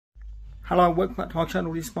Hello, welcome back to my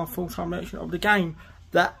channel. This is my full-time reaction of the game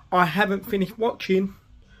that I haven't finished watching,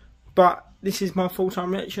 but this is my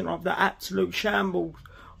full-time reaction of the absolute shambles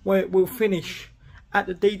where it will finish at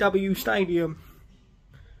the DW Stadium.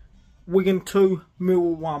 Wigan 2,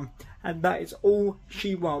 Millwall 1, and that is all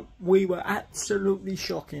she wrote. We were absolutely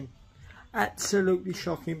shocking. Absolutely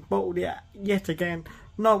shocking. Bottled it yet again.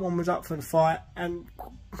 No one was up for the fight, and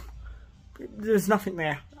there's nothing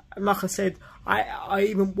there. Like I said, I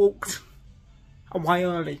even walked away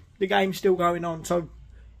early. The game's still going on, so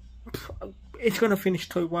it's going to finish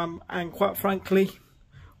 2-1, and quite frankly,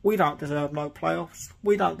 we don't deserve no playoffs.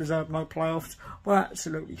 We don't deserve no playoffs. We're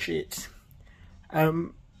absolutely shit.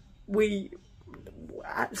 We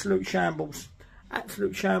absolute shambles.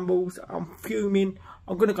 Absolute shambles. I'm fuming.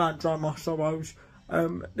 I'm going to go and dry my sorrows.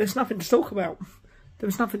 There's nothing to talk about.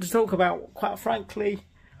 There's nothing to talk about, quite frankly.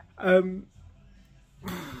 We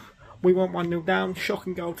went 1-0 down.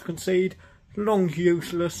 Shocking goal to concede. Long's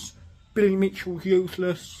useless. Billy Mitchell's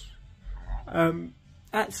useless.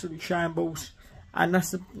 Absolute shambles. And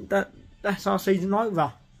that's our season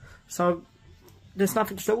over. So there's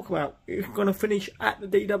nothing to talk about. It's going to finish at the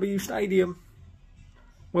DW Stadium.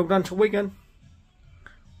 Well done to Wigan.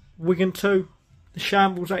 Wigan 2. The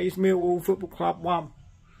shambles that is Millwall Football Club 1.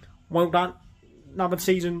 Well done. Another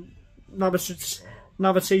season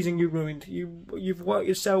you ruined. You've worked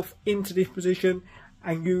yourself into this position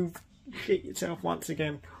and you've shit yourself once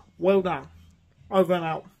again. Well done. Over and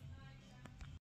out.